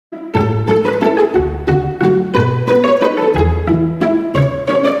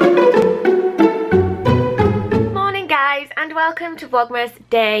welcome to Vlogmas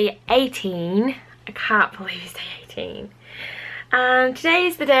day 18. I can't believe it's day 18. And today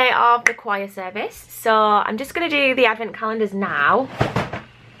is the day of the choir service, so I'm just going to do the advent calendars now.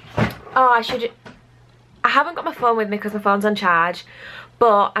 Oh, I haven't got my phone with me because my phone's on charge,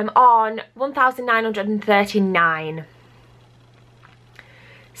 but I'm on 1939.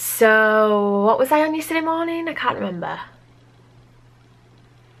 So what was I on yesterday morning? I can't remember.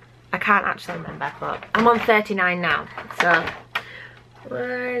 I can't actually remember, but I'm on 39 now. So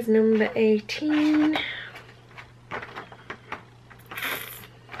where's number 18?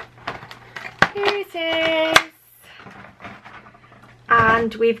 Here it is.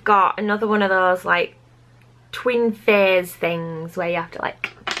 And we've got another one of those like twin phase things where you have to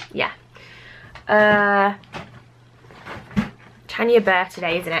like, yeah. Time of your birth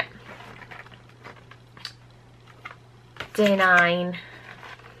today, isn't it? Day 9.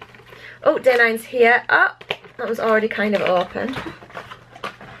 Oh, day 9's here. Oh, that was already kind of open.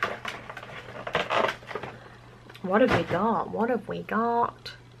 What have we got? What have we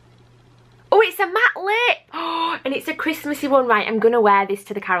got? Oh, it's a matte lip. Oh, and it's a Christmassy one. Right, I'm going to wear this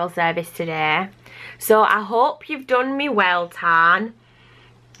to the carol service today. So I hope you've done me well, Tan.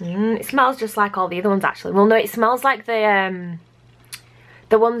 It smells just like all the other ones, actually. Well, no, it smells like the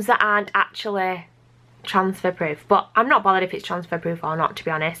ones that aren't actually transfer proof, but I'm not bothered if it's transfer proof or not, to be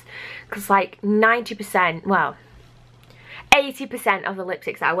honest, because like 90%, well 80% of the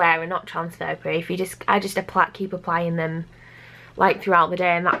lipsticks that I wear are not transfer proof. I just keep applying them like throughout the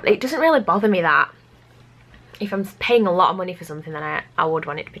day, and that it doesn't really bother me. That if I'm paying a lot of money for something, then I would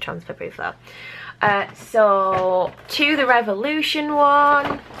want it to be transfer proof though. So to the Revolution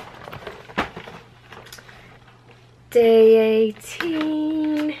one, day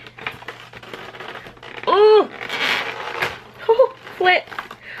 18. Oh, flip.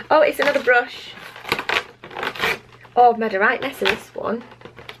 Oh, it's another brush. Oh, I've made a right mess of this one.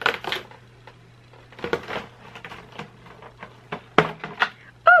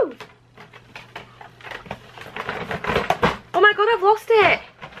 Oh! Oh my god, I've lost it.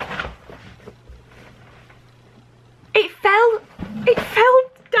 It fell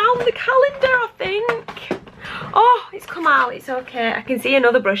down the calendar, I think. Oh, it's come out, it's okay. I can see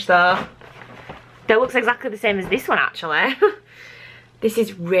another brush though. That looks exactly the same as this one, actually. This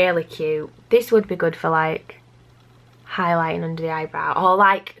is really cute. This would be good for like highlighting under the eyebrow, or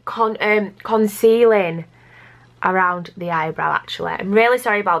like concealing around the eyebrow, actually. I'm really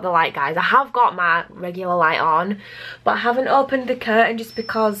sorry about the light, guys. I have got my regular light on, but I haven't opened the curtain just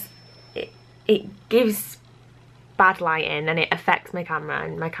because it gives bad lighting and it affects my camera,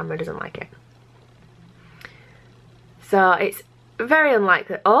 and my camera doesn't like it. So it's very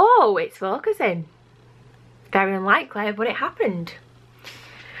unlikely. Oh, it's focusing. Very unlikely, but it happened.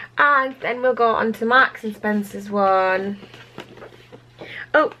 And then we'll go on to Marks and Spencer's one.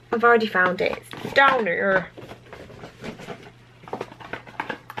 Oh, I've already found it. It's down here.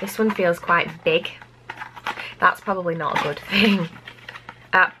 This one feels quite big. That's probably not a good thing.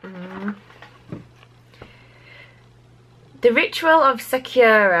 The Ritual of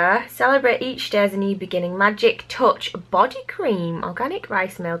Sakura. Celebrate each day as a new beginning. Magic Touch body cream, organic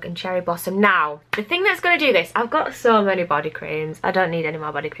rice milk and cherry blossom. Now, the thing that's going to do this, I've got so many body creams. I don't need any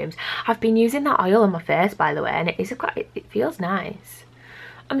more body creams. I've been using that oil on my face, by the way, and it feels nice.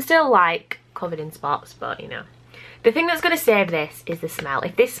 I'm still like covered in spots, but you know. The thing that's going to save this is the smell.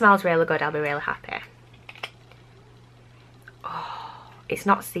 If this smells really good, I'll be really happy. Oh, it's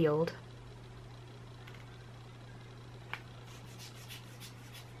not sealed.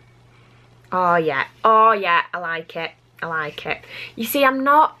 Oh yeah, I like it, I like it. You see,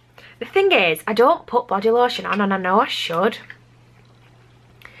 the thing is, I don't put body lotion on, and I know I should.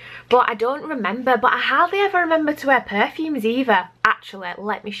 But I don't remember, but I hardly ever remember to wear perfumes either. Actually,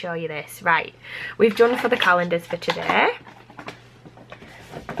 let me show you this. Right, we've done for the calendars for today.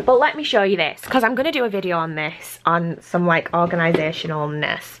 But let me show you this, because I'm going to do a video on this, on some like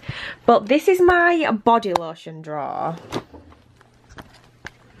organisationalness. But this is my body lotion drawer.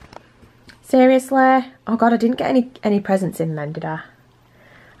 Seriously? Oh god, I didn't get any presents in then, did I?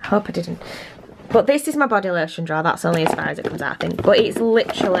 I hope I didn't. But this is my body lotion drawer. That's only as far as it comes out, I think. But it's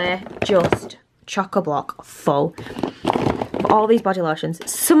literally just chock-a-block full of all these body lotions.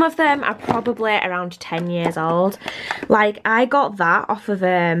 Some of them are probably around 10 years old. Like, I got that off of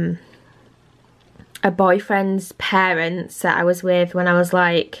a boyfriend's parents that I was with when I was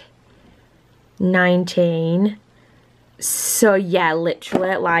like 19. So yeah,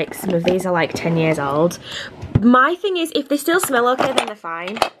 literally, like, some of these are like 10 years old. My thing is, if they still smell okay, then they're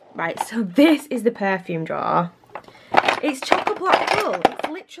fine. Right, so this is the perfume drawer. It's chock-a-block full. It's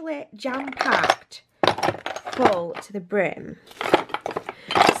literally jam-packed full to the brim.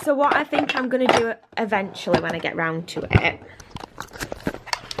 So what I think I'm going to do eventually when I get round to it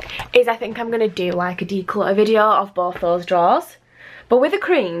is I think I'm going to do like a declutter video of both those drawers. But with the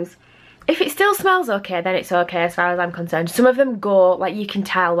creams, if it still smells okay, then it's okay as far as I'm concerned. Some of them go, like you can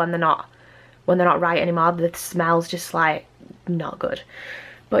tell when they're not right anymore. The smell's just like not good.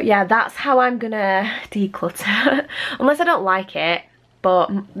 But yeah, that's how I'm going to declutter. Unless I don't like it.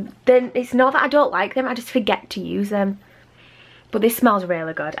 But then it's not that I don't like them, I just forget to use them. But this smells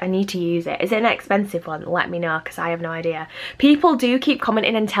really good. I need to use it. Is it an expensive one? Let me know, because I have no idea. People do keep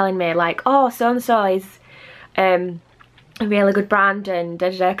commenting and telling me like, oh, so-and-so is a really good brand and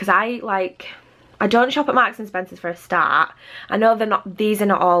da-da-da. Because I don't shop at Marks and Spencer's for a start. I know these are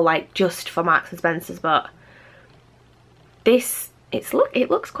not all like just for Marks and Spencer's, but this, it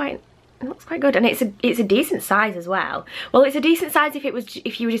looks quite good, and it's a decent size as well. Well, it's a decent size if you were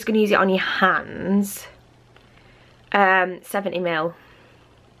just going to use it on your hands. 70ml.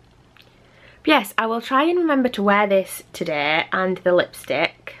 Yes, I will try and remember to wear this today and the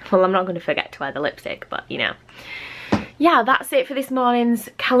lipstick. Well, I'm not going to forget to wear the lipstick, but you know. Yeah, that's it for this morning's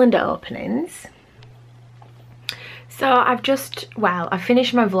calendar openings. So I've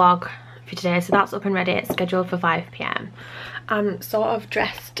finished my vlog for today, so that's up and ready. It's scheduled for 5 PM. I'm sort of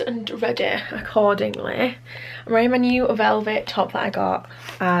dressed and ready accordingly. I'm wearing my new velvet top that I got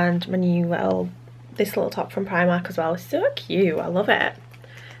and my new this little top from Primark as well. It's so cute, I love it. I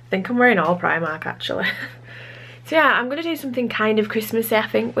think I'm wearing all Primark actually. So yeah, I'm going to do something kind of Christmassy I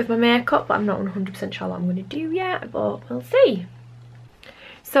think with my makeup, but I'm not 100% sure what I'm going to do yet, but we'll see.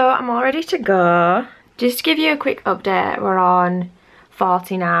 So I'm all ready to go. Just to give you a quick update, we're on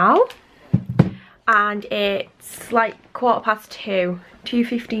 40 now. And it's like 2:15,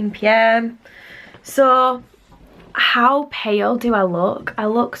 2:15 PM. So how pale do I look? I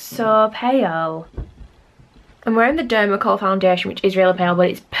look so pale. I'm wearing the Dermacol foundation, which is really pale, but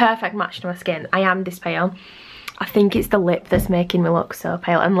it's perfect match to my skin. I am this pale. I think it's the lip that's making me look so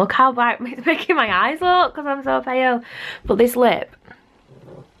pale. And look how bright it's making my eyes look because I'm so pale. But this lip,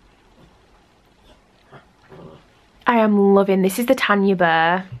 I am loving. This is the Tanya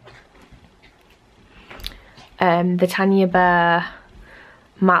Burr. The Tanya Burr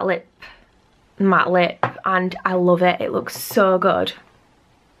matte lip, and I love it. It looks so good.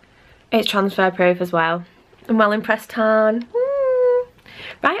 It's transfer proof as well. I'm well impressed tan.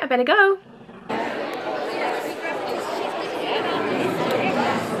 Right, I better go.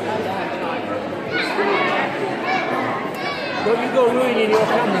 Don't you go ruining your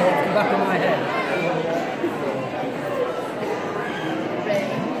camera off the back of my head.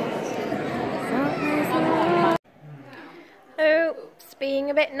 Oops,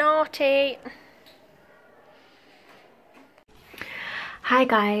 being a bit naughty. Hi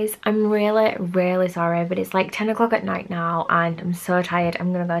guys, I'm really sorry, but it's like 10 o'clock at night now and I'm so tired.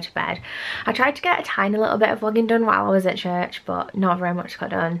 I'm gonna go to bed. I tried to get a tiny little bit of vlogging done while I was at church, but not very much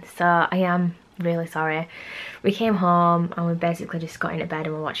got done, so I am really sorry. We came home and we basically just got into bed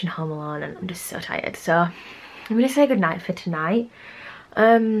and we're watching Home Alone, and I'm just so tired, so I'm gonna say goodnight for tonight. What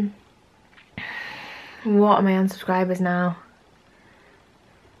are my unsubscribers now?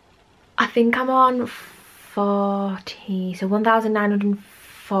 I think I'm on 40, so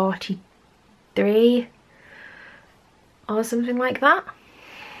 1,943 or something like that.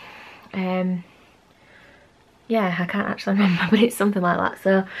 Yeah, I can't actually remember, but it's something like that.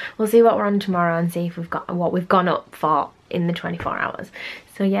 So we'll see what we're on tomorrow and see if we've got what we've gone up for in the 24 hours.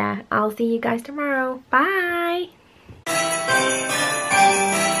 So yeah, I'll see you guys tomorrow. Bye.